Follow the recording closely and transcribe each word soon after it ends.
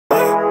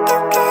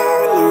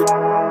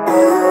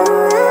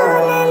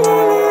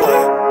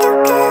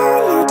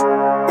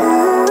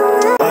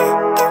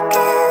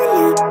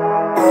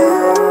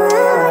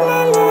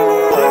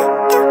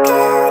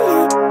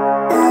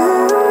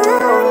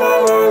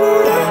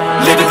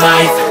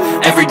life,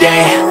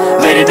 everyday,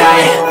 late at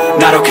night,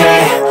 not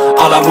okay.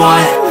 All I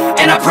want,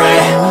 and I pray,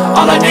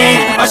 all I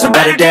need are some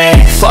better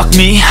days. Fuck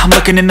me, I'm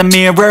looking in the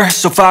mirror,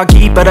 so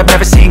foggy, but I've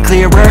never seen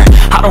clearer.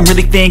 I don't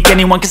really think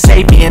anyone can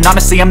save me, and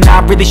honestly I'm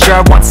not really sure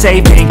I want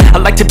saving. I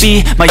like to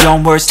be my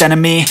own worst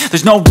enemy.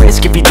 There's no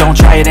risk if you don't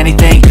try at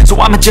anything, so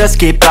I'ma just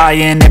keep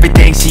buying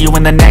everything. See you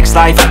in the next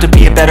life, have to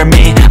be a better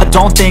me. I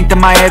don't think that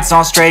my head's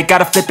on straight,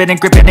 gotta flip it and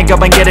grip it and go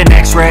and get an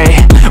x-ray.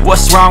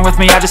 What's wrong with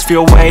me? I just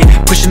feel weight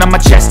pushing on my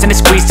chest and it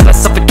squeezes till I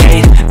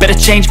suffocate. Better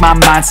change my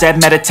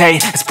mindset,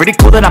 meditate. It's pretty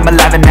cool that I'm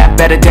alive and have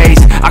better days.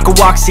 I could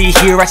walk, see,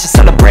 hear, I should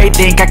celebrate.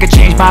 Think I could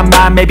change my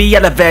mind, maybe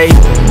elevate.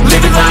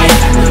 Living life,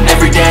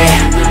 everyday,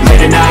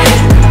 late at night,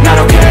 not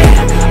okay.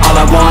 All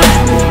I want,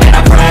 and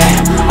I pray,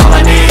 all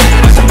I need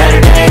are some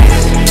better days.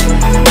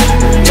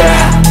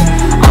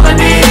 Yeah, all I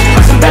need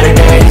are some better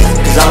days.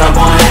 Cause all I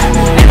want,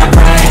 and I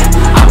pray,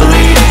 I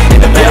believe in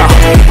the better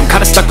days. I'm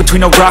kinda stuck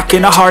between a rock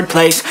and a hard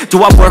place.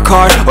 Do I work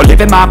hard or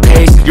live at my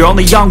pace? You're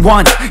only young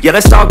once, yeah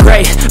that's all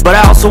great, but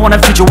I also want a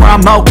future where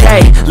I'm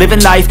okay.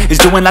 Living life is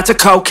doing lots of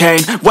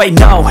cocaine. Wait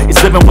no,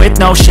 it's living with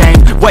no shame.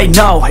 Wait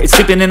no, it's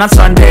sleeping in on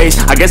Sundays.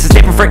 I guess it's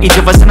different for each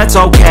of us and that's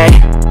okay.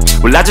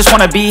 Well I just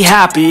wanna be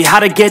happy, how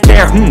to get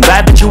there?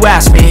 Glad that you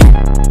asked me.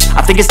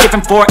 I think it's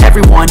different for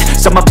everyone.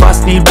 Some of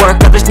us need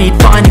work, others need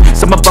fun.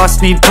 Some of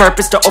us need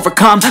purpose to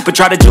overcome. But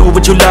try to do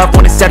what you love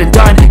when it's said and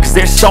done, cause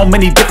there's so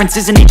many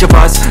differences in each of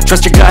us.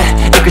 Trust your gut,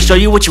 it can show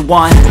you what you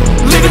want.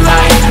 Living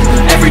life,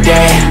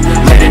 everyday,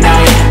 late at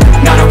night,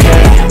 not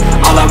okay.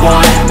 All I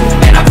want,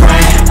 and I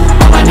pray,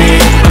 all I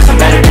need are some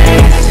better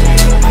days.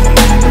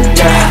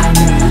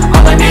 Yeah,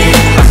 all I need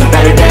are some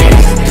better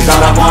days. Cause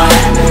all I want,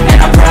 and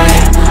I pray,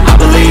 I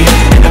believe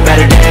in the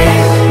better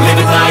days.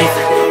 Living life,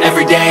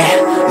 everyday,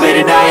 late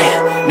at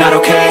night, not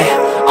okay.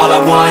 All I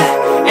want,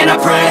 and I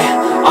pray,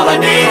 all I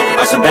need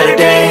are some better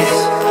days.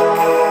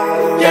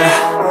 Yeah,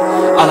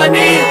 all I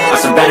need are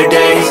some better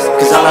days.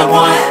 Cause all I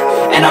want,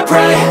 and I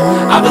pray,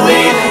 I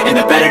believe in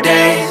the better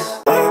days.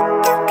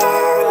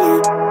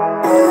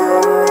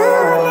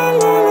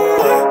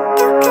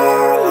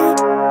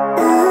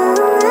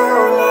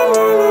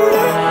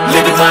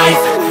 Living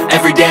life,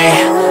 everyday,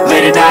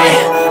 late at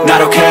night,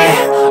 not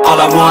okay. All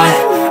I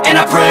want, and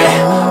I pray,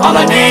 all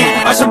I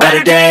need are some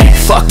better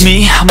days. Fuck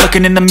me, I'm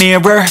looking in the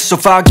mirror, so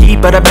foggy,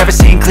 but I've never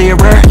seen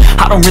clearer.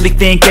 I don't really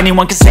think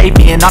anyone can save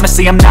me, and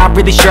honestly I'm not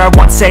really sure I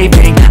want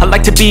saving. I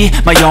like to be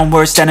my own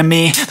worst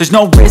enemy. There's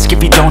no risk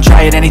if you don't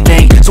try at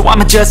anything, so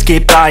I'ma just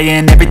keep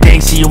buying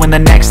everything. See you in the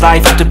next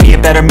life, have to be a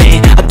better me.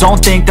 I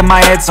don't think that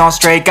my head's on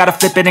straight, gotta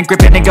flip it and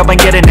grip it and go and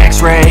get an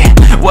x-ray.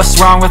 What's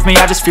wrong with me?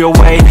 I just feel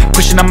weight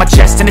pushing on my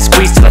chest and it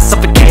squeezes till I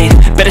suffocate.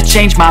 Better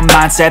change my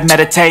mindset,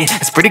 meditate.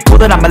 It's pretty cool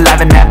that I'm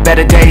alive and have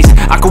better days.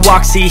 I could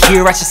walk, see,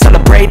 hear, I should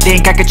celebrate.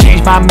 Think I could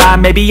change my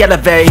mind, maybe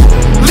elevate.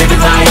 Living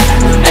life,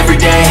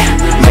 everyday,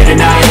 late at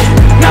night,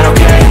 not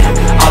okay.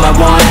 All I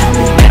want,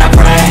 and I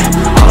pray,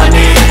 all I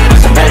need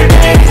are some better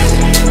days.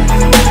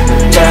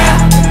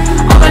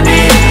 Yeah, all I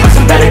need are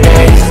some better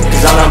days.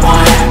 Cause all I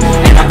want,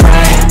 and I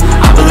pray,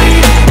 I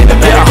believe in the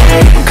better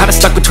days. I'm kinda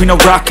stuck between a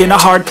rock and a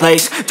hard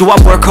place. Do I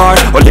work hard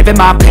or live at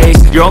my pace?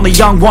 You're only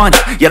young once,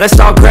 yeah that's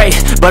all great,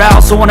 but I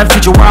also want a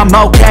future where I'm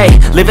okay.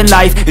 Living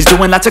life is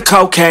doing lots of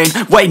cocaine.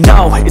 Wait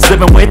no, it's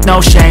living with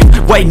no shame.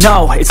 Wait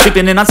no, it's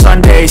sleeping in on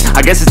Sundays.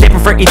 I guess it's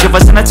different for each of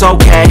us and that's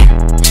okay.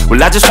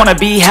 Well I just wanna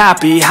be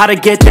happy, how to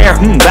get there?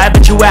 Glad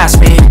that you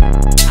asked me.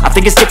 I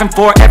think it's different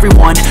for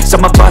everyone.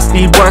 Some of us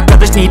need work,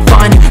 others need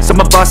fun. Some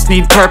of us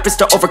need purpose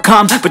to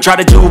overcome. But try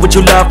to do what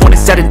you love when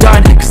it's said and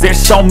done, cause there's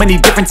so many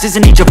differences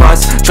in each of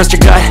us. Trust your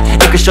gut,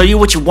 it can show you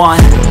what you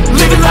want.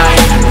 Living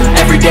life,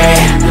 everyday,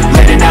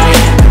 late at night,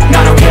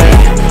 not okay.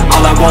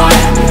 All I want,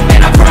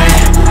 and I pray,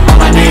 all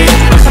I need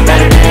are some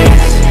better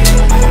days.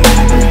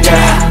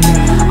 Yeah,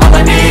 all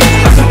I need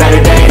are some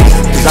better days.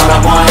 Cause all I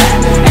want,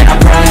 and I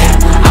pray,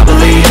 I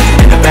believe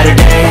in the better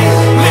days.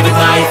 Living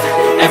life,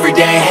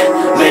 everyday,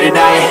 late at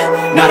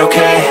night, not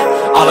okay.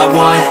 All I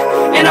want,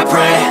 and I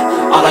pray,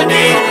 all I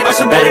need are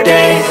some better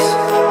days.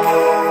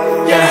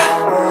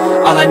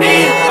 Yeah, all I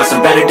need are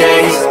some better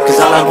days. Cause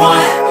all I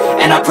want,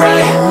 and I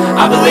pray,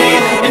 I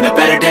believe in the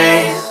better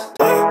days.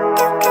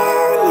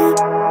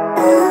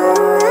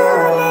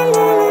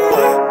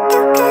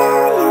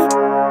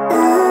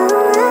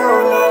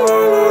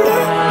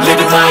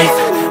 Living life,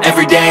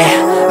 everyday,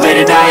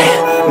 late at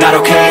night, not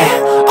okay.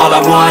 All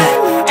I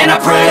want, and I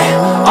pray,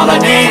 all I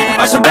need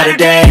are some better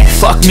days.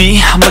 Fuck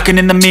me, I'm looking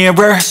in the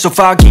mirror, so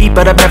foggy,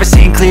 but I've never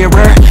seen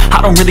clearer. I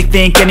don't really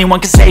think anyone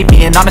can save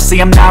me, and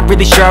honestly I'm not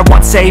really sure I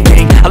want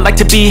saving. I like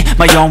to be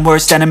my own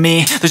worst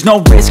enemy. There's no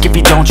risk if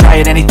you don't try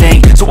at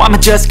anything, so I'ma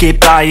just keep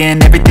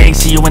buying everything.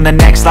 See you in the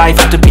next life,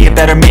 have to be a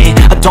better me.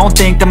 I don't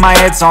think that my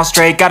head's on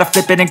straight, gotta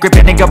flip it and grip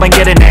it and go and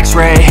get an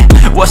x-ray.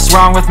 What's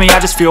wrong with me? I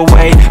just feel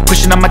weight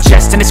pushing on my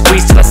chest and it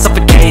squeezes till I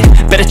suffocate.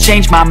 Better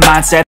change my mindset.